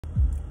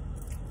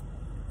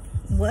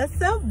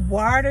What's up,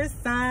 water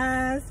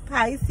signs,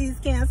 Pisces,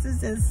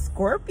 Cancers, and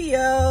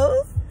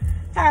Scorpios?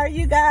 How are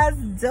you guys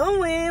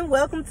doing?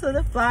 Welcome to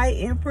the Fly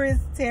Empress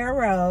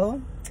Tarot.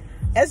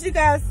 As you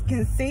guys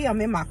can see, I'm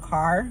in my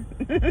car.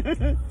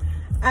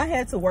 I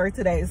had to work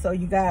today, so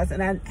you guys,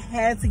 and I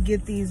had to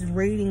get these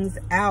readings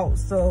out.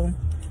 So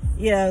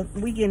yeah,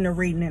 we getting a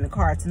reading in the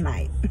car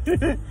tonight.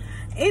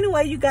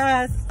 Anyway, you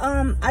guys,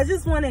 I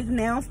just want to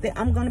announce that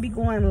I'm going to be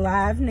going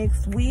live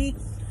next week.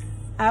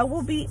 I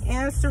will be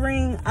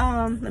answering,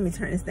 let me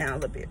turn this down a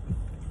little bit.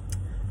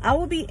 I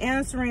will be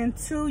answering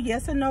 2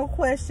 yes or no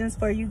questions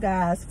for you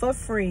guys for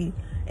free.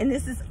 And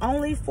this is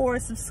only for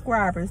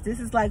subscribers. This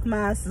is like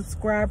my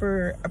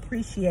subscriber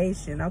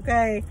appreciation,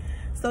 okay?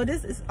 So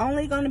this is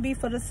only going to be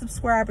for the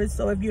subscribers.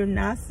 So if you're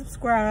not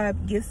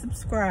subscribed, get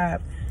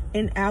subscribed.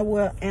 And I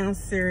will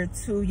answer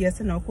 2 yes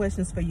or no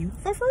questions for you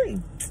for free.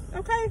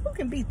 Okay? Who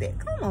can beat that?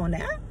 Come on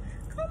now.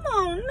 Come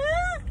on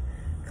now.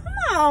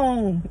 Come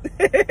on.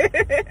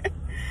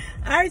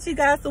 All right, you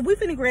guys. So we're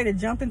finna get ready to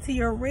jump into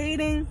your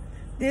reading.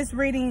 This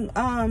reading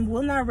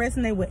will not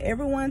resonate with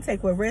everyone.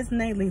 Take what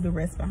resonates, leave the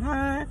rest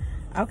behind.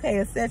 Okay,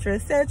 etc.,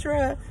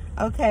 etc.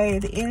 Okay,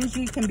 the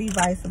energy can be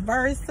vice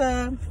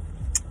versa.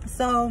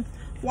 So,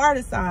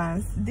 water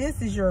signs,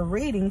 this is your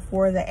reading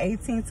for the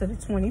 18th to the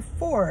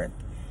 24th.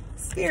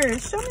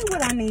 Spirit, show me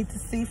what I need to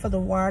see for the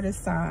water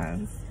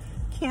signs.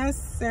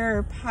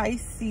 Cancer,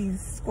 Pisces,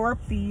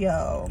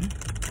 Scorpio.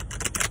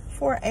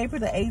 For April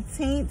the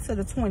 18th to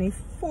the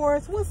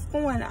 24th. What's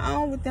going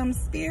on with them,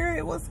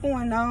 Spirit? What's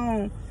going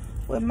on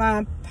with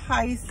my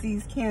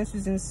Pisces,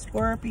 Cancers, and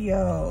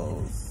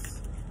Scorpios?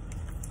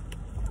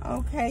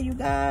 Okay, you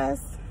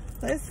guys.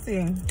 Let's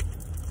see.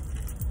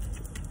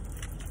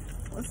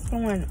 What's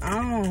going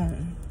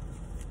on?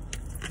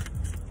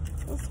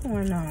 What's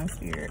going on,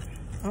 Spirit?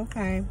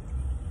 Okay.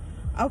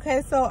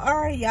 Okay, so,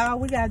 all right, y'all.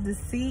 We got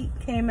Deceit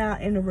came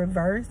out in the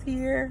reverse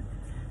here.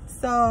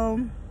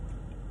 So,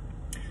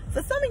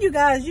 for some of you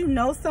guys, you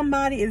know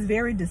somebody is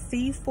very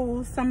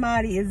deceitful.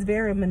 Somebody is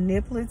very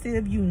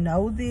manipulative. You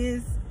know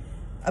this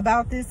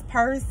about this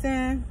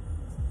person.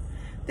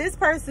 This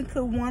person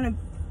could want to,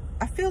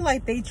 I feel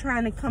like they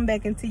trying to come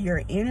back into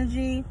your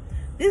energy.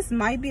 This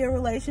might be a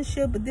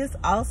relationship, but this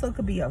also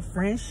could be a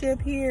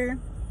friendship here.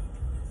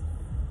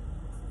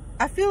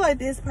 I feel like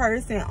this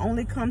person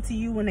only come to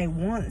you when they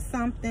want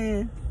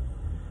something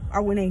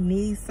or when they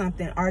need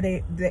something, or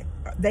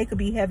they could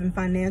be having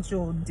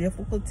financial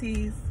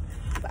difficulties.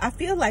 But I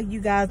feel like you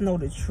guys know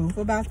the truth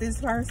about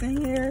this person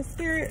here,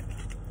 Spirit.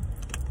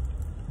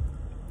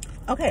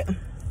 Okay,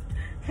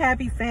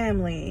 happy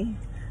family.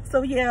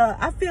 So yeah,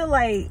 I feel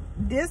like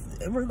this,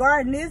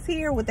 regarding this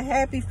here with the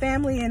happy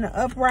family and the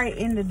upright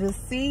and the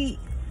deceit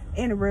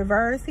in the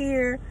reverse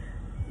here,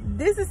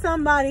 this is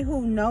somebody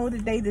who know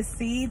that they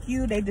deceived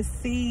you. They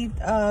deceived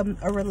a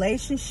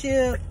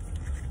relationship.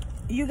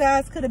 You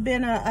guys could have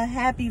been a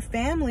happy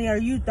family, or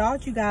you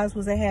thought you guys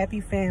was a happy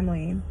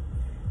family.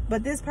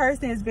 But this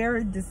person is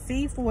very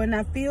deceitful, and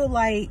I feel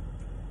like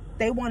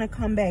they want to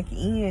come back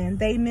in.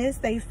 They miss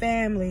their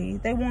family.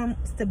 They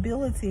want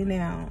stability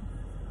now.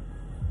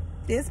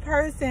 This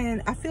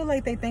person, I feel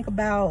like they think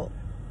about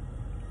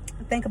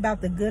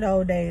the good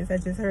old days. I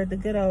just heard the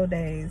good old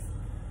days.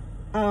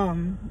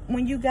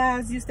 When you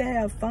guys used to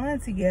have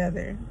fun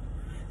together.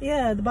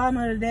 Yeah, the bottom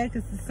of the deck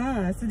is the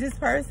sun. So this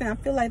person, I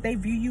feel like they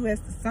view you as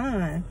the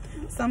sun.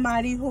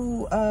 Somebody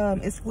who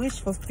is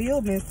wish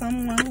fulfillment.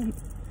 Someone who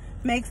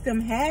makes them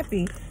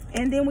happy.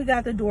 And then we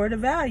got the door to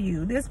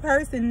value. This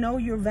person know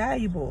you're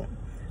valuable.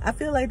 I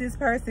feel like this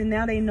person,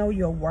 now they know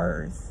your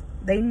worth.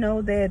 They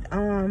know that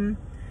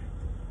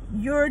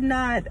you're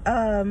not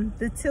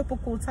the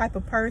typical type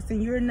of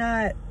person. You're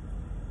not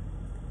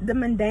the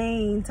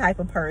mundane type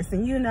of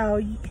person. You know,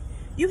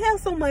 you have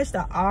so much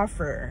to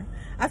offer.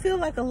 I feel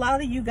like a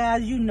lot of you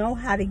guys, you know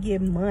how to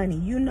get money.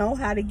 You know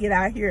how to get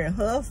out here and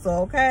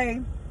hustle,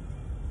 okay?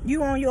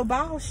 You on your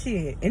boss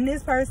shit. And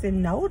this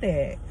person know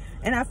that.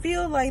 And I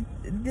feel like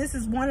this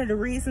is one of the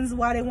reasons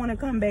why they want to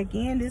come back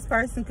in. This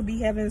person could be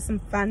having some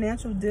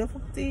financial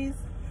difficulties.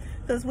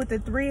 Because with the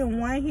 3 and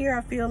 1 here,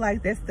 I feel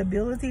like that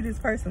stability. This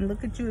person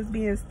look at you as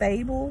being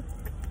stable.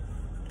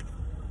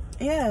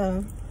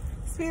 Yeah.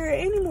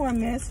 Spirit, any more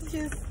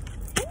messages?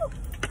 Ooh,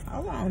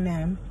 hold on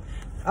now.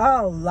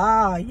 Oh,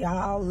 Lord,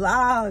 y'all.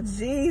 Lord,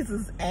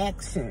 Jesus,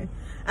 action.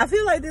 I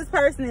feel like this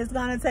person is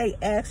going to take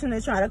action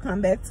to try to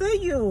come back to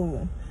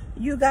you.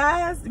 You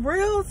guys,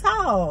 real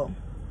talk.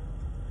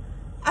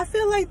 I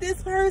feel like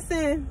this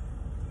person,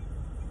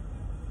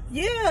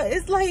 yeah,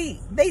 it's like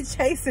they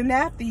chasing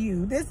after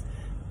you.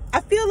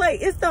 I feel like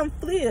it's done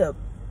flip.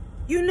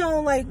 You know,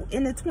 like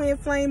in the twin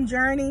flame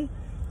journey,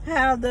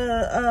 how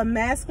the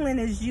masculine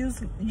is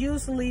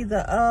usually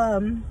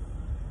the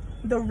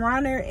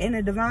runner, and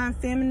the divine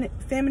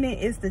feminine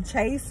is the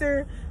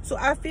chaser. So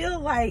I feel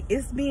like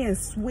it's being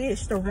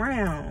switched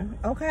around,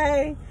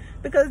 okay?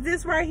 Because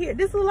this right here,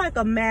 this is like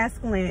a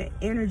masculine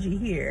energy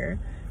here.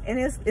 And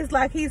it's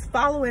like he's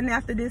following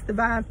after this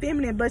divine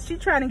feminine, but she's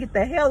trying to get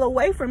the hell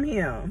away from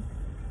him.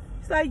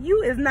 It's like,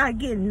 you is not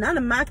getting none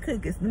of my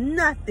cookies,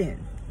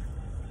 nothing.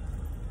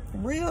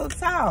 Real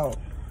talk.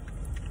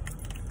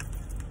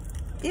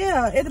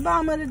 Yeah, at the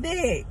bottom of the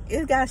deck,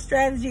 it's got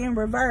strategy in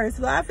reverse.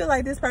 So I feel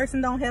like this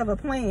person don't have a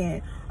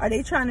plan. Are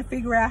they trying to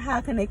figure out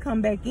how can they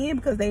come back in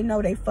because they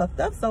know they fucked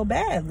up so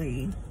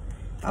badly?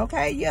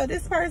 Okay, yeah,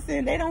 this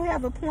person, they don't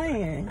have a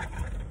plan.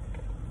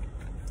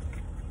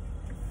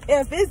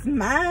 If it's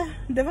my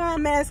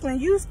divine masculine,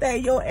 you stay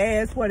your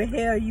ass where the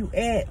hell you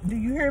at. Do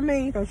you hear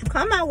me? Don't you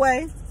come my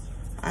way.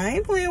 I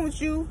ain't playing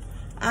with you.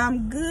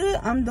 I'm good.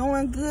 I'm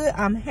doing good.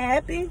 I'm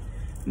happy.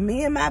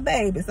 Me and my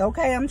babies.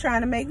 Okay, I'm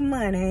trying to make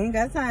money. I ain't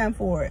got time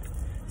for it.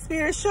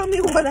 Spirit, show me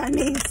what I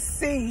need to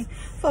see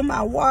for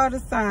my water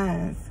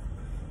signs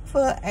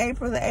for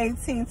April the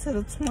 18th to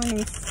the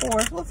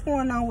 24th. What's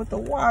going on with the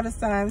water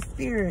signs,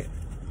 Spirit?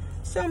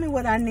 Show me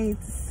what I need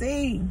to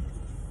see.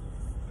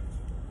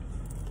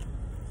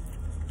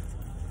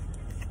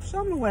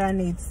 Show me what I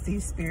need to see,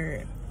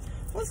 Spirit.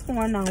 What's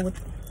going on with,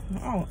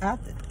 oh, out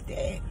the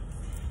deck.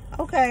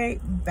 Okay,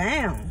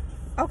 bound.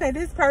 Okay,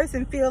 this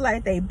person feel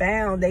like they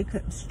bound, they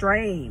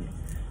constrained,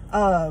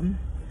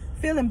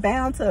 feeling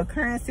bound to a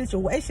current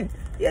situation.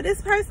 Yeah,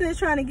 this person is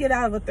trying to get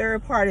out of a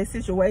third party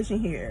situation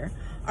here.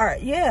 All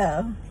right,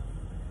 yeah.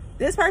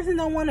 This person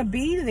don't want to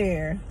be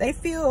there. They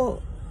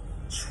feel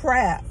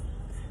trapped.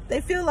 They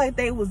feel like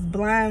they was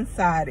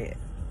blindsided.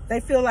 They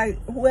feel like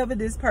whoever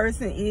this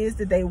person is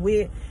that they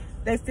with,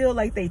 they feel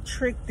like they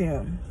tricked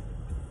them.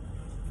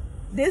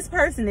 This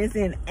person is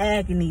in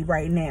agony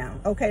right now.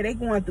 Okay, they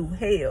going through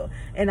hell.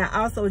 And I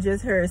also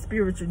just heard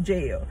spiritual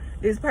jail.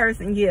 This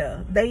person,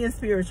 yeah, they in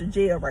spiritual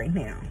jail right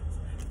now.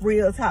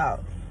 Real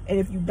talk. And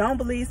if you don't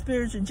believe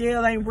spiritual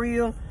jail ain't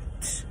real,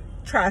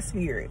 try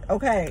spirit.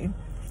 Okay,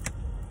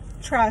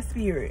 try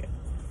spirit.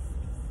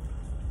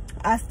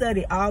 I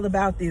studied all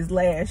about this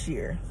last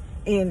year.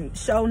 And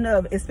showing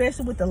up,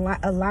 especially with the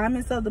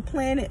alignments of the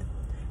planet,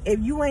 if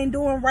you ain't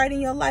doing right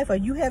in your life or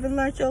you haven't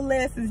learned your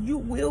lessons, you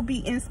will be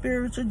in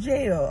spiritual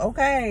jail,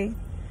 okay?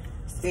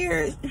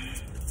 Spirit,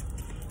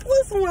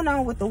 what's going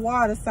on with the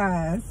water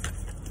signs?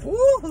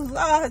 Ooh,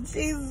 Lord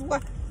Jesus.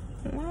 What?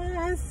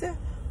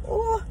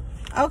 Ooh.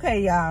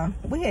 Okay, y'all.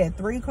 We had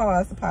 3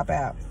 cards to pop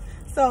out.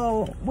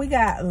 So, we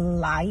got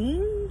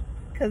lying,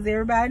 because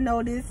everybody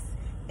know this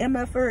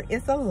MFer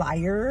is a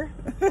liar.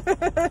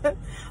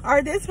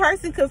 Or this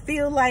person could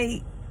feel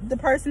like the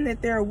person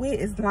that they're with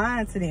is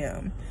lying to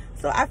them.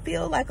 So I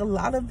feel like a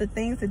lot of the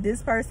things that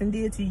this person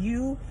did to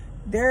you,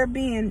 they're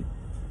being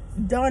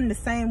done the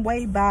same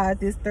way by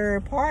this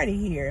third party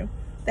here.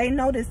 They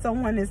know that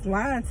someone is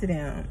lying to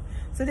them.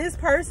 So this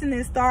person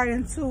is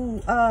starting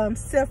to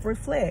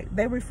self-reflect.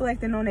 They're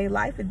reflecting on their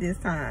life at this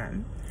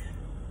time.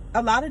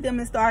 A lot of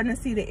them is starting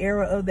to see the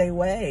error of their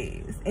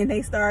ways. And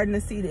they starting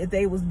to see that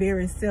they was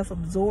very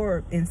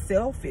self-absorbed and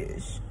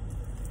selfish.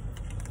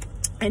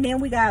 And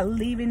then we got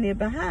leaving it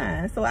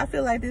behind. So I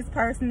feel like this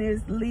person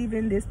is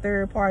leaving this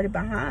third party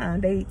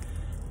behind.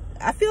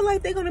 I feel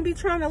like they're going to be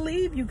trying to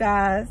leave you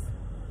guys.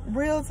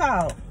 Real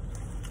talk.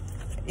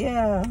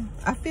 Yeah,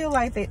 I feel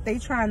like they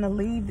trying to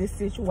leave this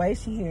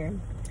situation here.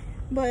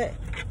 But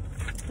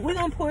we're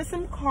going to pull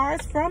some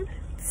cards from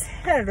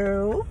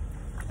Tarot.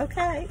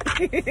 Okay.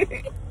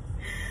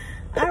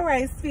 All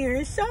right,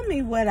 Spirit, show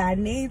me what I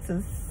need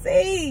to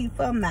see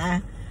for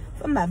my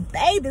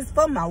babies,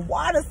 for my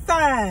water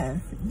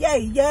signs. Yay,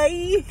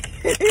 yay.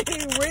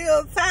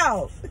 Real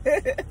talk.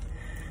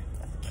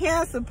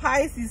 Cancer,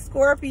 Pisces,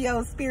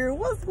 Scorpio, Spirit.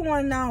 What's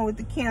going on with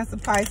the Cancer,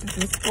 Pisces,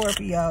 and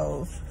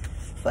Scorpios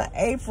for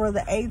April the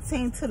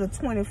 18th to the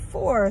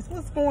 24th?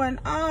 What's going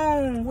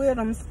on with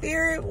them,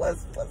 Spirit?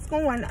 What's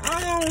going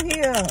on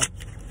here?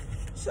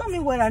 Show me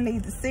what I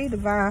need to see,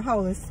 Divine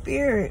Holy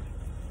Spirit.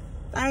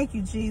 Thank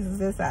you,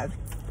 Jesus, as I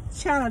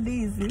channel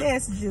these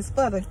messages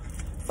for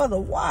the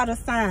water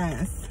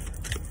signs.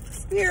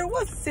 Spirit,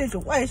 what's the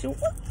situation?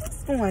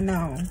 What's going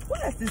on?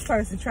 Why is this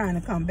person trying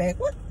to come back?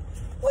 What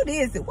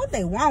is it? What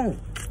they want?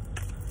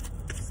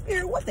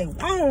 Spirit, what they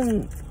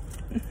want?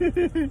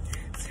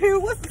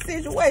 Spirit, what's the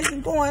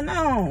situation going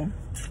on?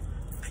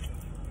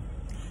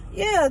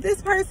 Yeah,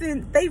 this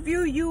person, they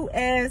view you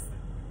as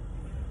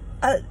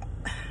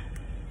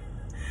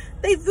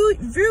they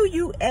view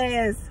you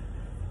as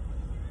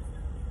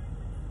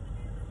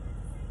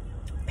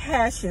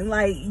passion.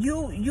 Like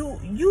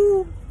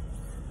you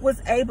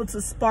was able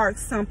to spark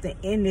something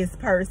in this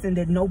person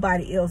that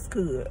nobody else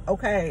could.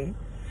 Okay,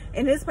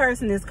 and this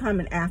person is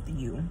coming after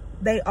you.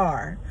 They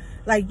are.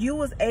 Like, you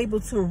was able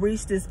to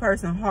reach this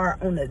person's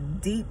heart on a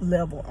deep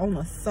level, on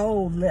a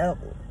soul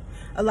level.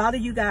 A lot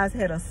of you guys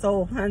had a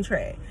soul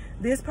contract.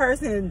 This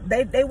person,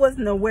 they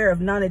wasn't aware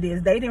of none of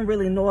this. They didn't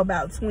really know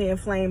about twin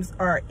flames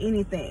or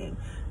anything.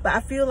 But I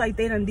feel like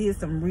they done did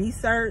some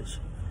research.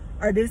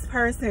 Or this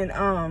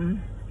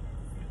person,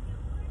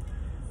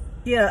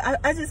 yeah,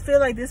 I just feel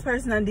like this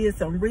person done did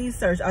some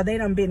research. Or they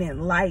done been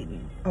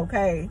enlightened,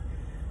 okay?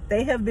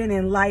 They have been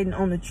enlightened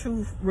on the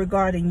truth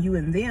regarding you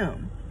and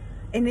them.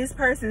 And this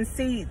person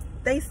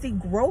they see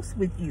growth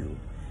with you.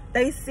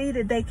 They see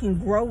that they can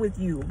grow with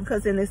you,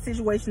 because in the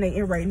situation they're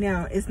in right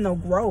now, it's no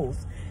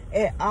growth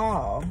at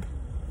all.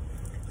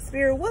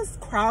 Spirit, what's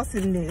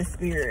crossing this,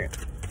 Spirit?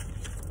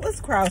 What's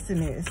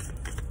crossing this?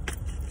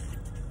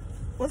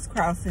 What's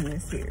crossing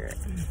this here?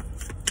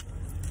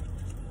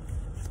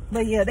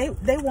 But yeah,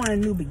 they want a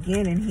new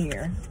beginning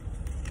here.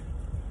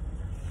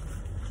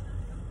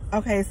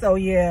 Okay, so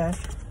yeah,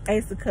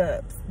 Ace of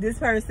Cups. This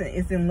person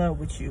is in love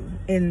with you,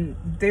 and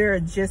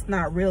they're just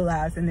not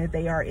realizing that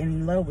they are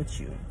in love with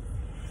you.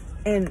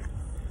 And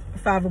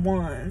Five of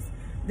Wands.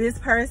 This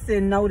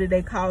person know that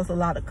they cause a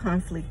lot of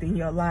conflict in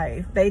your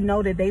life. They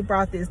know that they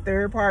brought this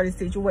third party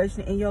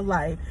situation in your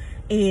life,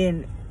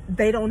 and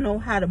they don't know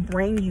how to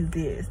bring you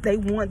this. They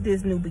want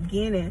this new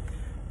beginning,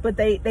 but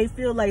they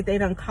feel like they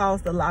done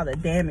caused a lot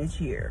of damage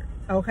here.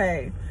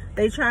 Okay,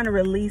 they trying to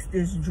release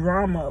this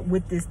drama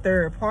with this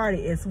third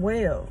party as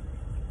well.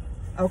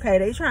 Okay,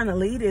 they trying to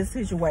leave this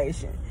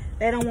situation.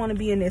 They don't want to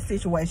be in this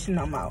situation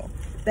no more.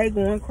 They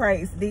going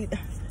crazy.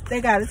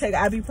 They got to take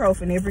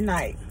ibuprofen every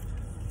night.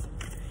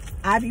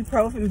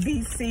 Ibuprofen,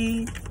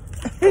 BC.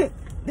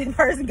 This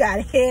person got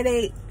a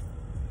headache.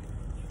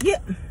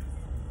 Yep.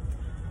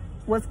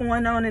 What's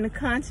going on in the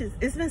conscious?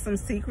 It's been some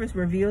secrets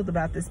revealed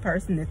about this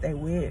person that they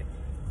with.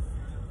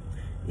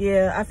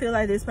 Yeah, I feel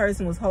like this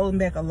person was holding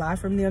back a lot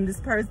from them.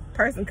 This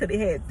person could have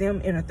had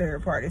them in a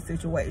third party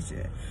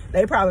situation.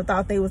 They probably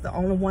thought they was the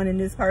only one in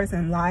this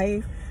person's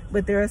life,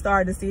 but they're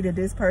starting to see that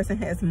this person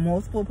has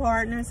multiple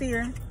partners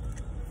here.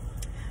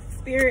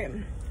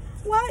 Spirit,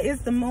 why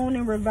is the moon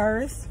in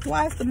reverse?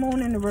 Why is the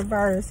moon in the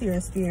reverse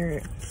here,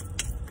 Spirit?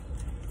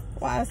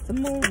 Why is the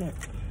moon?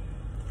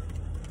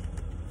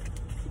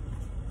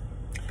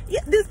 Yeah,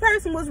 this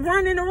person was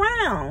running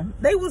around.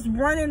 They was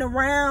running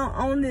around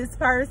on this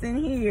person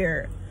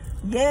here.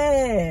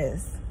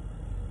 Yes.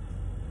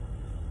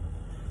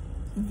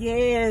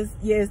 Yes,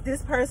 yes.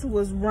 This person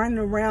was running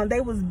around. They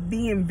was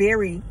being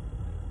very...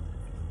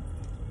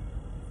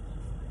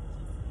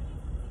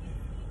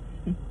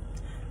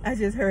 I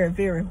just heard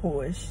very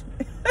harsh.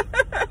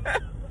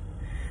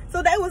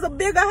 So they was a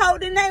bigger hoe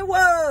than they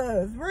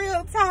was.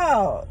 Real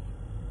talk.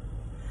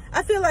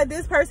 I feel like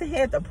this person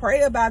had to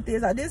pray about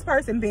this, or this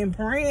person been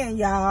praying,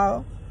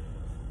 y'all.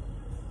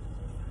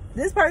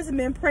 This person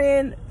been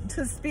praying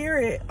to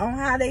Spirit on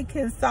how they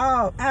can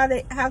solve,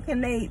 how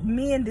can they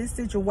mend this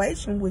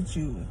situation with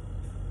you.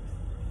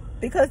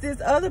 Because this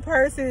other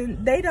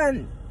person, they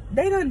done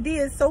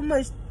did so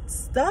much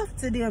stuff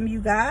to them,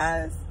 you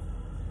guys.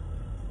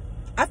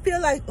 I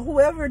feel like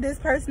whoever this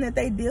person that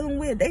they dealing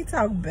with, they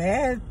talk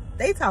bad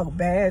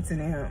to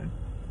them.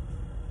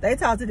 They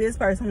talk to this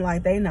person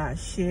like they not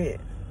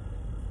shit.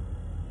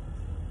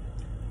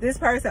 This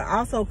person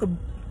also could,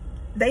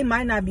 they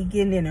might not be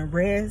getting any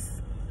rest.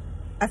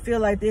 I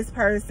feel like this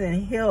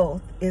person's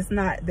health is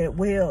not that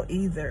well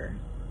either.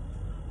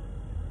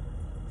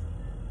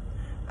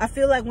 I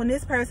feel like when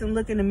this person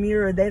look in the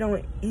mirror, they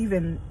don't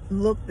even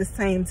look the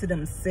same to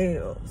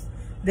themselves.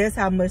 That's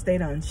how much they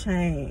done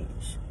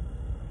change.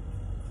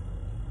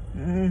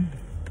 They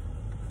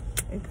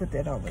put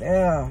that over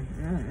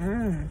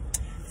there.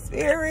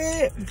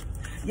 Spirit.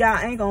 Y'all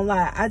ain't gonna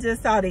lie. I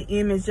just saw the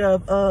image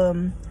of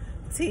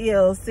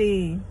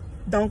TLC,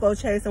 Don't Go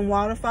Chasing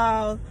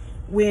Waterfalls,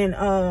 when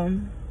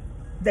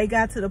they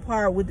got to the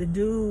part with the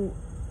dude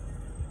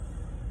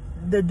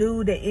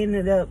that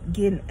ended up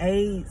getting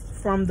AIDS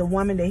from the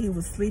woman that he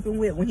was sleeping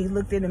with. When he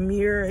looked in the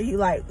mirror, he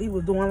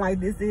was doing like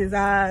this to his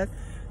eyes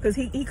because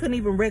he couldn't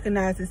even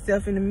recognize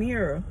himself in the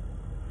mirror.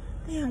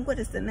 Damn, what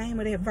is the name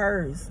of that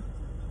verse?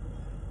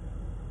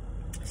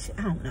 Shit,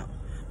 I don't know,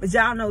 but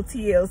y'all know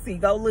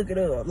TLC. Go look it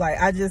up. Like,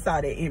 I just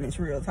saw that image.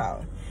 Real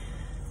talk.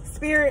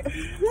 Spirit,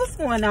 what's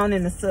going on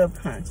in the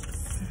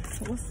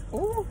subconscious?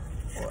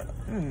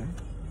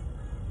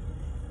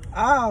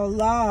 Oh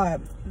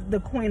Lord, the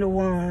Queen of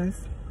Wands.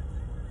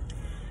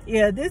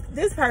 Yeah,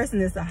 this person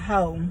is a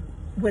hoe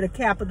with a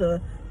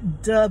capital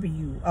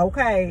W.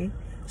 Okay,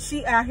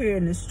 she out here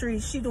in the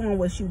streets. She doing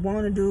what she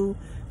want to do.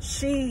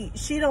 She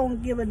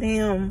don't give a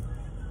damn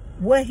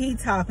what he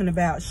talking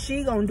about.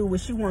 She gonna do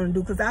what she want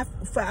to do. Cause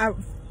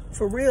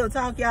for real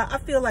talk, y'all, I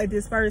feel like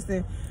this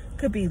person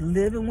could be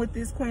living with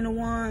this Queen of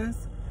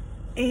Wands,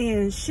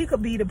 and she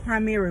could be the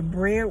primary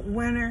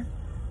breadwinner.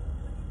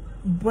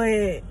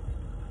 But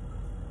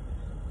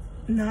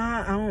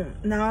nah, I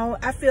don't know.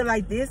 I feel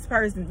like this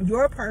person,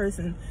 your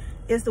person,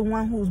 is the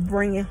one who's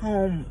bringing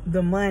home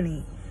the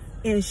money,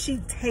 and she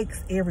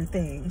takes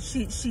everything.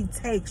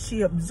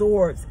 She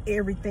absorbs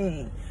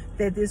everything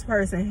that this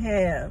person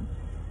have.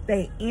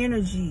 They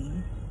energy.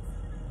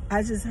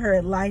 I just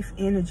heard life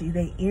energy.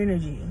 They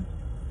energy.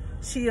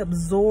 She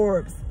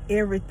absorbs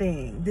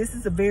everything. This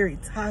is a very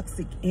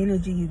toxic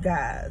energy, you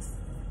guys.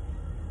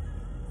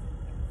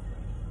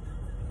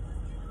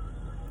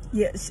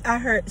 Yes, I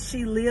heard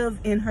she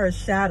lived in her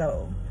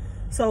shadow.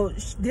 So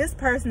this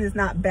person is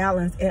not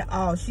balanced at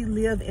all. She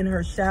lived in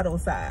her shadow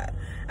side.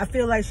 I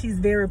feel like she's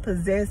very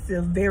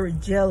possessive, very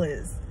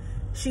jealous.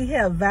 She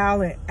have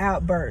violent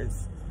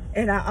outbursts.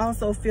 And I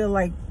also feel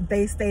like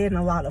they stay in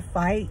a lot of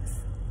fights.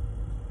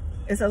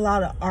 It's a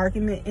lot of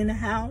argument in the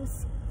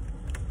house.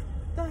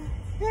 What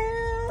the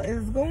hell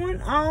is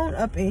going on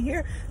up in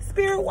here?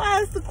 Spirit,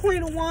 why is the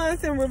Queen of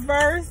Wands in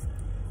reverse?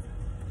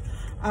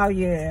 Oh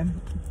yeah,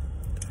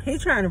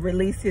 He's trying to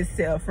release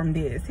himself from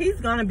this. He's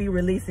going to be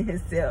releasing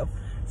himself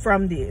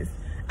from this.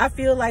 I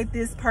feel like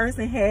this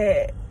person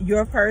had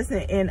your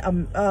person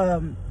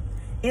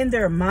in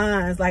their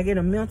minds, like in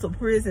a mental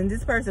prison.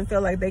 This person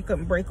felt like they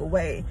couldn't break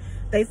away.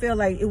 They felt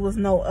like it was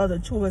no other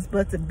choice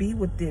but to be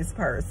with this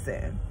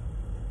person.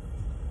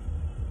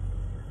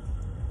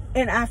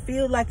 And I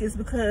feel like it's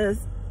because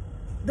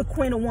the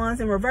Queen of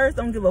Wands in reverse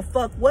don't give a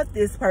fuck what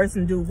this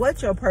person do,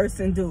 what your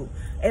person do,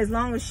 as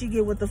long as she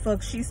get what the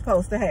fuck she's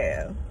supposed to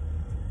have.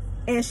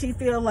 And she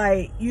feel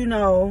like, you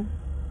know,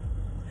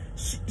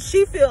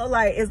 she feel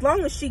like as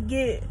long as she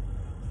get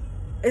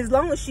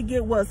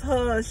what's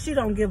hers, she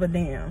don't give a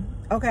damn.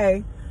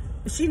 Okay,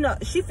 she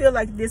feel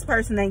like this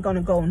person ain't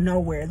gonna go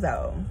nowhere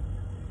though.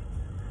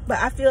 But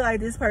I feel like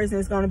this person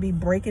is gonna be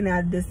breaking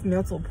out of this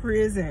mental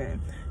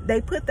prison.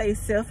 They put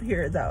themselves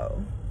here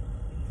though.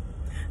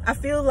 I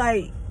feel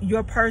like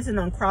your person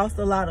done crossed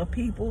a lot of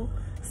people,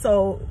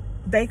 so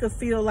they could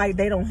feel like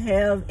they don't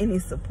have any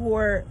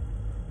support,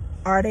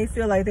 or they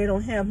feel like they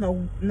don't have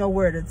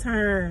nowhere to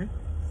turn.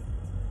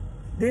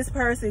 This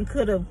person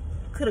could have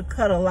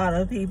cut a lot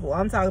of people.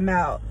 I'm talking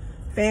about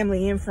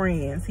family and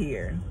friends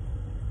here.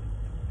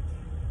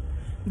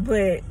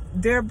 But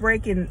they're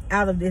breaking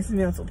out of this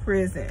mental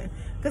prison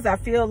because I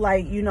feel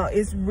like, you know,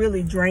 it's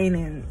really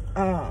draining.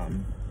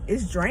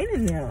 It's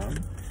draining them.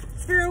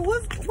 Spirit,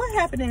 what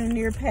happened in the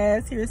near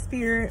past here,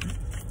 Spirit?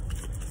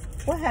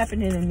 What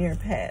happened in the near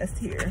past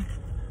here?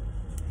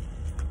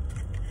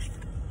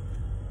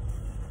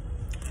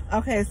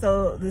 Okay,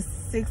 so the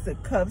 6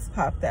 of Cups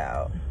popped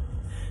out.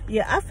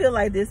 Yeah, I feel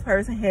like this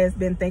person has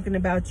been thinking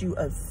about you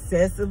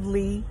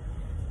obsessively.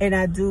 And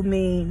I do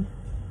mean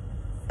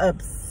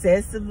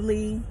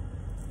obsessively.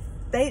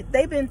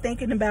 They've been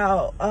thinking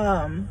about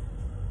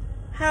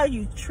how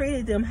you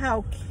treated them,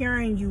 how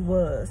caring you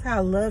was,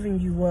 how loving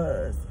you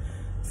was.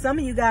 Some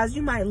of you guys,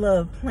 you might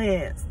love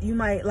plants. You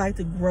might like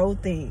to grow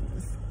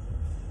things.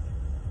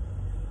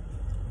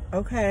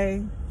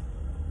 Okay.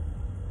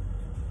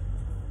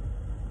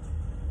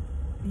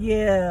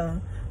 Yeah.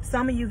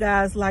 Some of you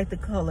guys like the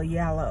color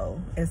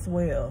yellow as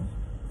well.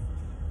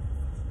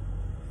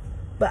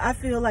 But I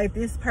feel like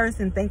this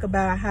person think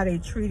about how they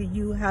treated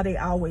you, how they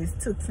always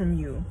took from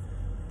you.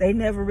 They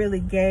never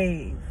really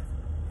gave.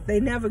 They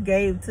never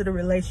gave to the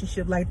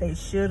relationship like they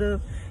should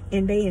have.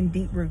 And they in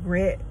deep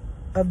regret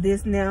of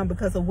this now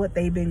because of what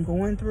they've been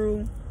going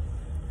through.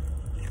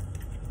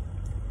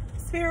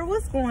 Spirit,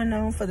 what's going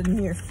on for the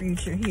near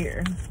future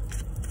here?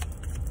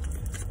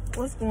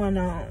 What's going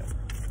on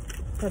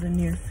for the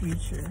near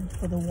future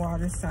for the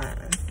water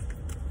signs?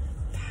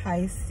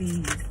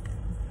 Pisces.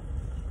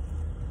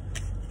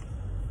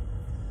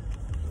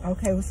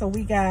 Okay, so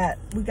we got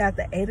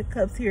the 8 of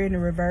Cups here in the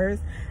reverse.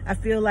 I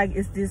feel like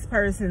it's this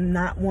person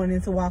not wanting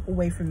to walk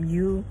away from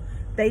you.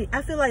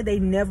 I feel like they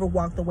never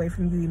walked away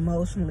from you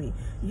emotionally.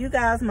 You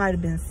guys might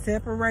have been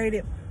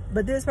separated,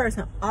 but this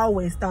person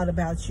always thought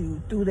about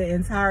you through the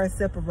entire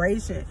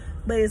separation.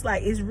 But it's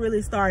like it's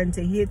really starting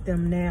to hit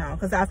them now,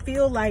 because I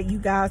feel like you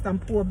guys done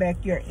pull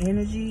back your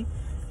energy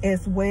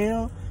as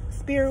well.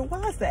 Spirit,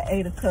 why is the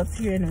 8 of Cups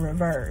here in the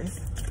reverse?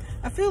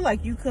 I feel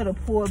like you could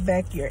have pulled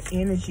back your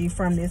energy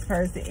from this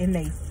person and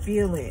they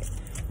feel it.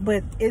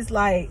 But it's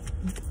like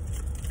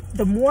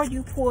the more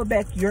you pull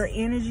back your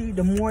energy,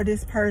 the more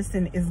this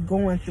person is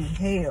going through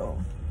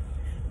hell.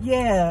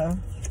 Yeah.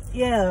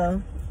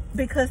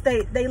 Because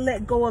they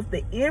let go of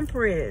the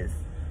Empress.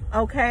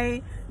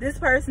 Okay? This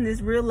person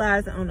is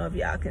realizing, I don't know if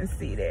y'all can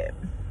see that.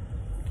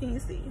 Can you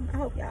see? I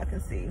hope y'all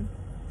can see.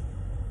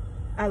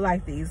 I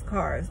like these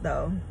cards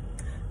though.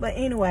 But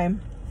anyway.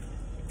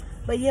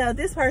 But yeah,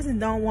 this person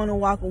don't want to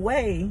walk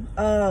away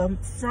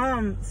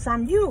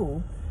from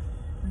you.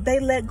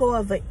 They let go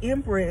of an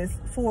Empress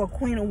for a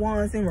Queen of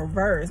Wands in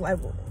reverse. Like,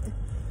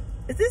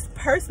 is this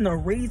person a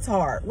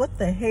retard? What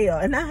the hell?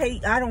 And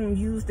I don't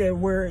use that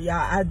word, y'all.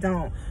 I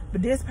don't.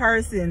 But this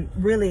person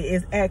really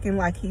is acting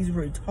like he's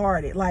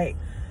retarded. Like,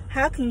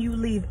 how can you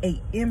leave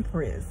a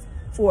Empress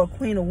for a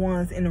Queen of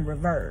Wands in the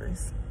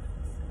reverse?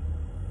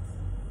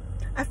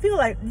 I feel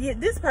like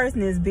this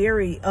person is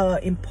very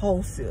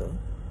impulsive.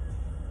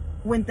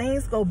 When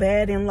things go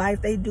bad in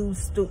life, they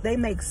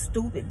make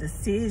stupid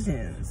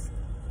decisions.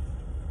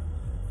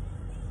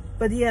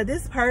 But yeah,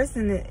 this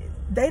person,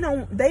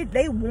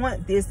 they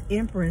want this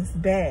Empress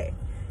back.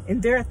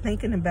 And they're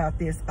thinking about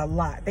this a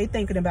lot. They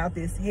thinking about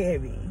this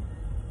heavy.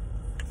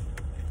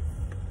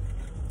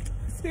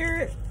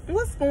 Spirit,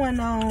 what's going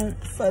on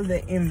for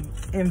the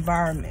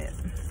environment?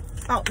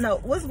 Oh, no,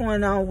 what's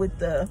going on with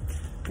the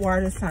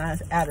water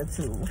signs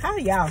attitude? How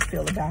do y'all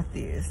feel about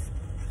this?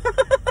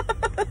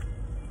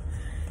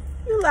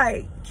 You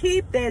like,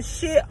 keep that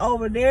shit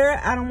over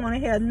there. I don't want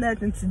to have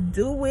nothing to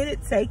do with it.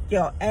 Take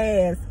your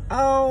ass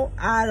on.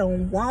 I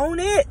don't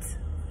want it.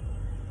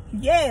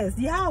 Yes,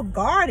 y'all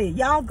guarded.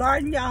 Y'all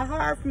guarding y'all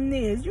heart from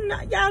this. You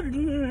ain't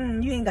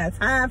got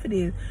time for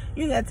this.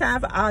 You ain't got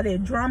time for all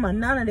that drama,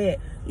 none of that.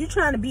 You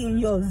trying to be in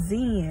your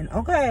zen,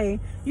 okay?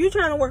 You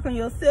trying to work on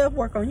yourself,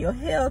 work on your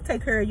health,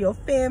 take care of your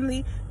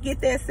family,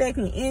 get that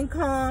second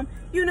income.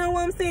 You know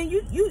what I'm saying?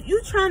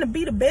 You trying to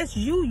be the best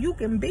you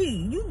can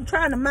be. You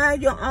trying to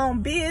mind your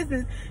own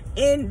business,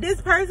 and this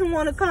person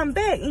want to come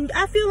back. And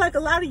I feel like a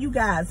lot of you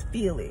guys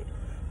feel it,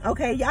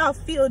 okay? Y'all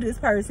feel this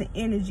person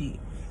energy.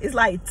 It's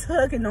like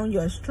tugging on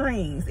your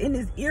strings, and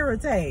it's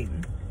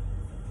irritating.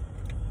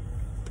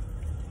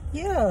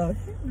 Yeah,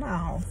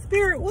 no.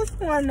 Spirit, what's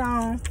going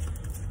on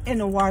in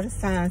the water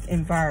signs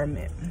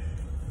environment?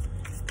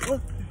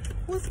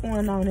 What's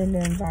going on in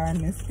the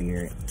environment,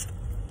 Spirit?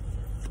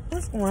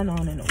 What's going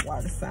on in the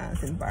water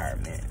signs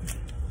environment?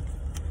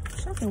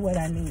 Show me what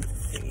I need to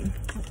see.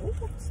 Ooh,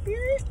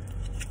 Spirit.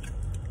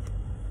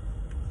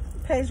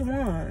 Page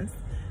 1.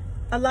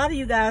 A lot of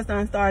you guys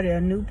done started a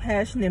new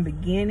passion and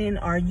beginning.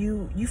 Are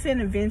you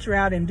finna venture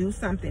out and do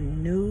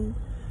something new?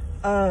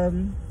 I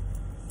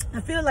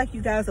feel like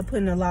you guys are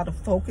putting a lot of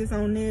focus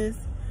on this.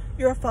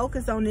 You're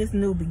focused on this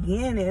new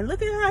beginning.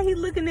 Look at how he's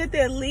looking at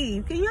that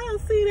leaf. Can y'all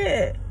see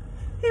that?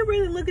 He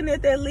really looking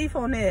at that leaf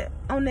on that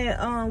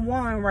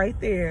wand right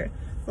there.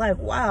 Like,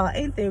 wow,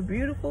 ain't that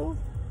beautiful?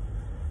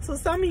 So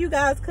some of you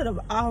guys could have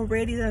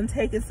already done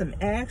taken some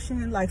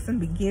action, like some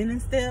beginning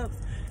steps,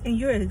 and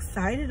you're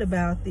excited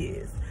about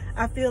this.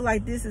 I feel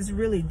like this is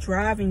really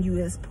driving you,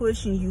 it's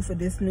pushing you for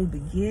this new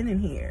beginning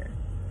here.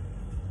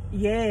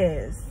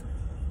 Yes.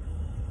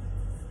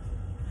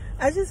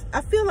 I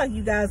feel like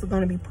you guys are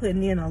going to be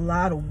putting in a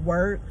lot of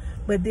work,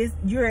 but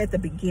you're at the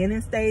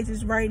beginning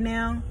stages right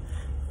now.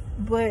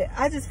 But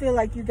I just feel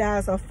like you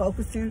guys are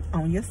focusing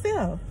on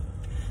yourself.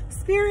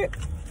 Spirit,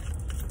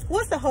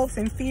 what's the hopes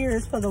and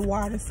fears for the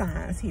water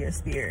signs here,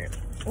 Spirit?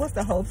 What's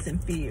the hopes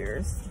and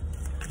fears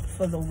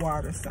for the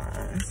water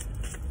signs?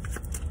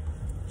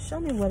 Show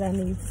me what I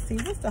need to see.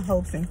 What's the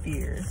hopes and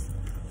fears?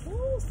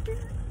 Ooh,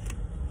 Spirit.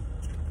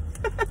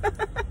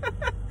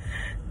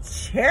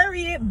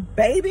 Chariot,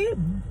 baby.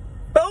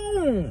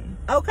 Boom.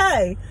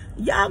 Okay.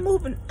 Y'all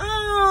moving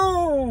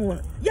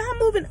on. Y'all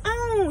moving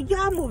on.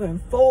 Y'all moving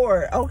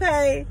forward.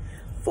 Okay.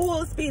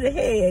 Full speed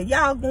ahead.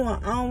 Y'all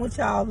going on with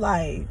y'all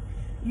life.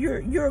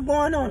 You're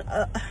going on.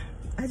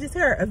 I just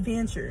heard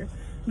adventure.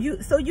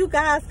 So you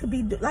guys could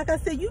be, like I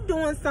said, you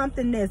doing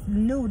something that's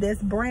new,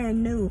 that's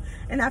brand new.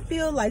 And I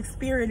feel like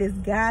Spirit is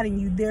guiding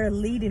you. They're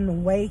leading the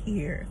way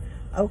here.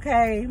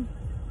 Okay.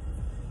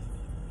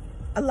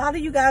 A lot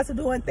of you guys are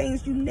doing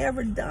things you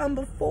never done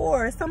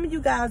before. Some of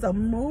you guys are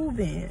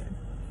moving.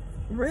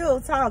 Real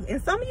talk.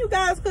 And some of you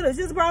guys could have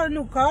just brought a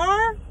new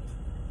car.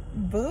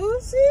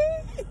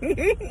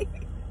 Bullshit.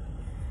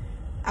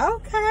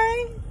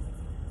 Okay.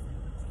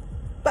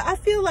 But I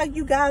feel like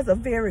you guys are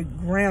very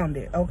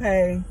grounded,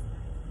 okay?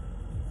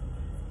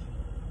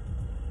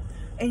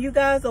 And you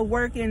guys are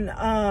working,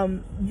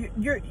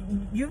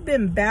 you've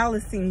been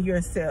balancing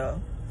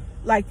yourself,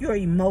 like your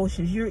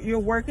emotions. You're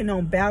working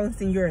on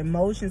balancing your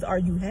emotions, or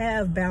you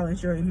have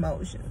balanced your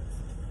emotions.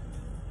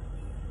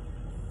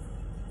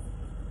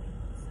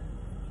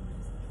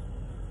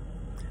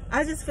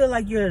 I just feel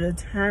like you're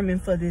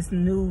determined for this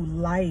new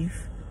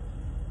life,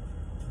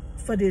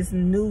 for this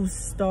new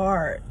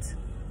start.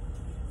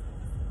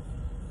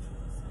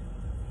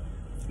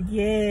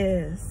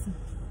 Yes.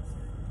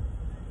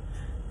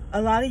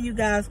 A lot of you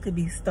guys could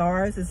be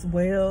stars as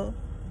well,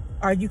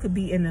 or you could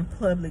be in the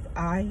public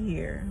eye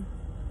here.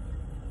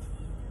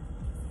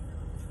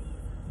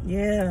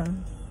 Yeah.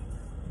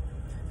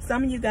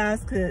 Some of you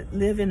guys could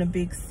live in a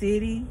big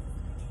city.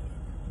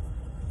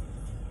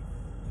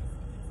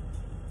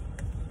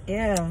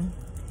 Yeah.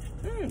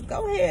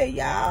 Go ahead,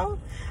 y'all.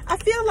 I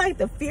feel like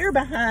the fear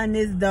behind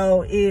this,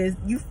 though, is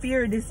you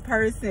fear this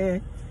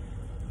person.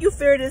 You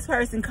fear this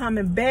person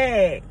coming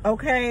back,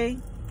 okay?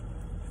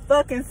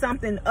 Fucking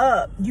something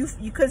up.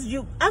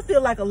 I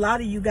feel like a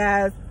lot of you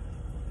guys,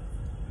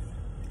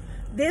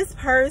 this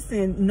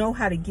person know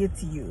how to get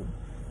to you.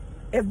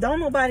 If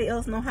don't nobody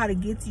else know how to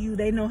get to you,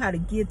 they know how to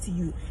get to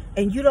you.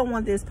 And you don't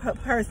want this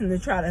person to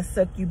try to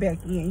suck you back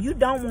in. You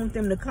don't want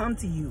them to come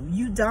to you.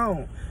 You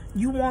don't.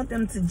 You want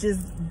them to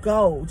just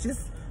go.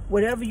 Just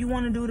whatever you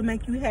want to do to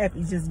make you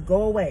happy, just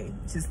go away.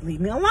 Just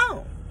leave me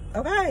alone.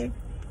 Okay?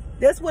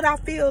 That's what I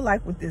feel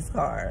like with this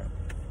card.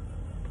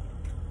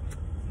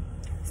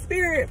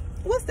 Spirit,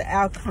 what's the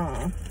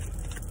outcome?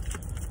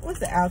 What's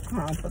the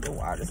outcome for the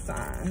water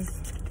signs?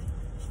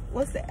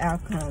 What's the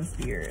outcome,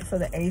 Spirit, for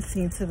the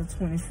 18th to the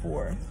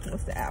 24th?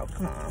 What's the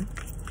outcome?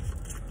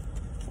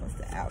 What's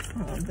the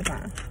outcome,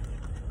 Divine?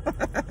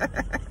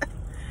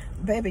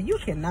 Baby, you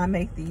cannot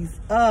make these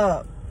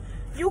up.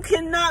 You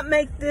cannot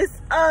make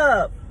this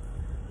up.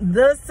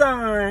 The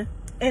Sun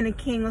and the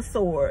King of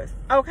Swords.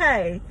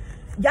 Okay.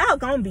 Y'all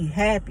gonna be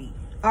happy.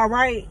 All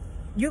right.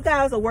 You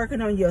guys are working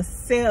on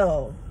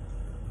yourself.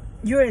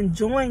 You're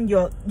enjoying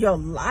your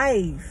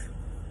life.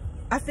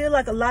 I feel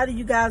like a lot of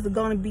you guys are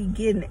going to be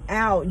getting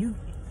out.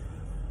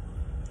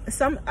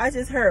 I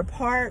just heard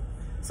park.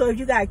 So if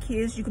you got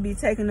kids, you could be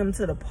taking them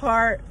to the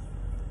park.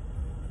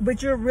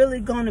 but you're really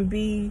going to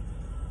be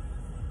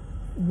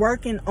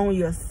working on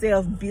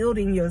yourself,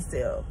 building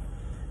yourself.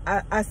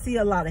 I see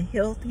a lot of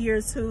health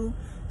here too.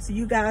 So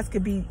you guys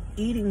could be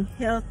eating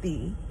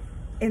healthy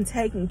and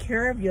taking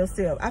care of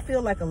yourself. I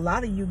feel like a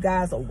lot of you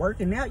guys are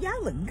working out.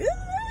 Y'all look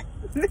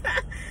good.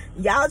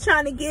 Y'all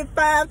trying to get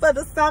fine for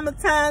the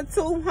summertime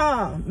too,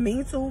 huh?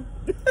 Me too.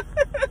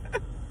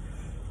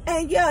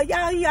 And yeah,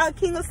 y'all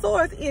King of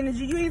Swords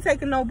energy. You ain't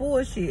taking no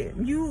bullshit.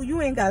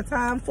 You ain't got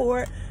time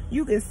for it.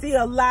 You can see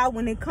a lie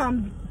when it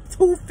comes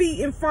 2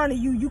 feet in front of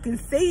you. You can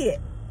see it.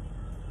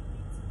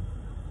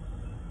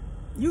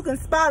 You can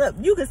spot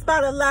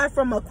a lie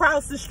from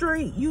across the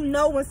street. You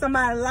know when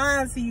somebody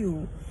lies to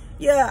you.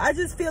 Yeah, I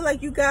just feel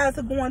like you guys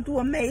are going through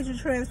a major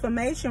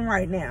transformation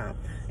right now.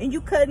 And you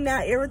cutting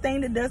out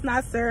everything that does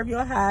not serve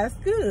your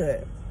highest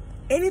good.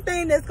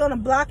 Anything that's going to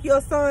block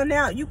your sun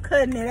out, you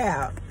cutting it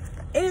out.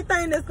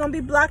 Anything that's going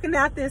to be blocking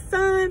out this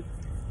sun,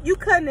 you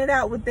cutting it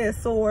out with that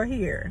sword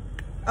here.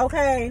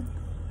 Okay?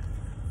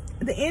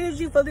 The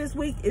energy for this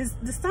week is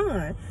the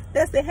sun.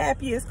 That's the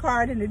happiest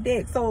card in the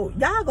deck. So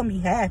y'all going to be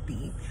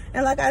happy.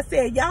 And like I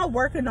said, y'all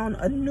working on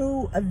a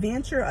new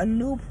adventure, a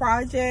new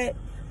project.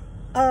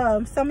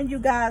 Some of you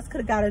guys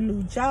could have got a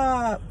new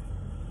job.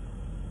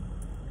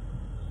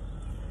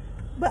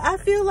 But I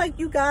feel like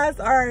you guys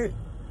are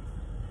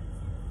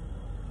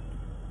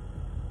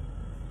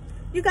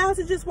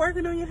just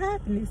working on your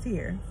happiness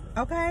here.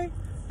 Okay?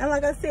 And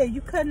like I said,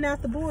 you cutting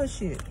out the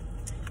bullshit.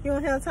 You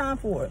don't have time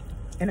for it.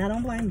 And I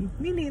don't blame you.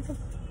 Me neither.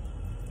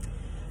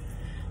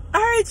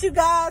 Alright, you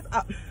guys.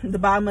 The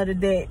bottom of the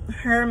deck.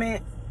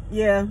 Hermit.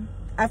 Yeah.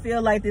 I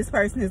feel like this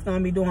person is going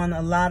to be doing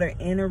a lot of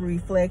inner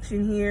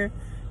reflection here.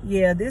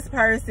 Yeah, this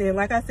person,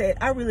 like I said,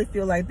 I really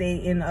feel like they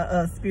in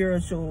a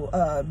spiritual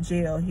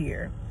jail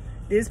here.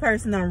 This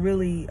person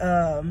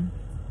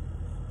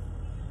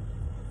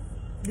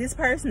this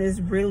person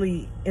is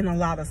really in a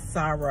lot of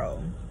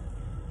sorrow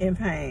and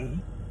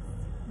pain.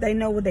 They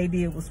know what they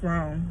did was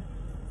wrong.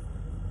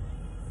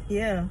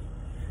 Yeah.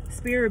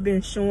 Spirit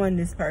been showing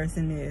this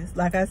person this.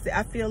 Like I said,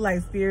 I feel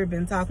like Spirit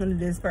been talking to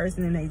this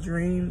person in their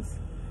dreams.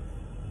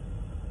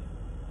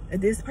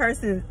 This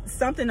person,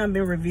 something done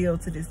been revealed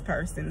to this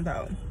person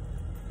though.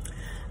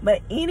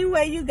 But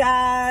anyway, you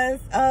guys,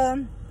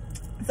 so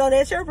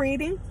that's your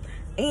reading.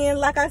 And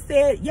like I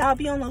said, y'all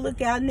be on the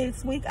lookout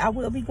next week. I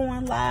will be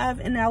going live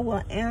and I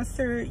will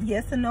answer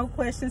yes or no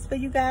questions for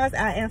you guys.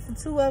 I answer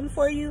 2 of them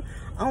for you,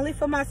 only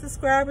for my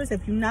subscribers.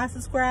 If you're not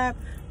subscribed,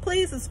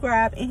 please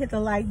subscribe and hit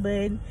the like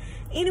button.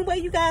 Anyway,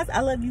 you guys, I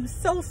love you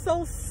so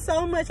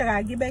much. I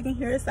gotta get back in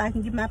here so I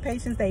can give my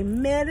patients their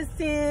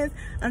medicines.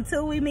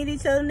 Until we meet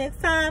each other next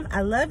time,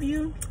 I love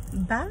you.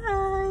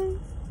 Bye.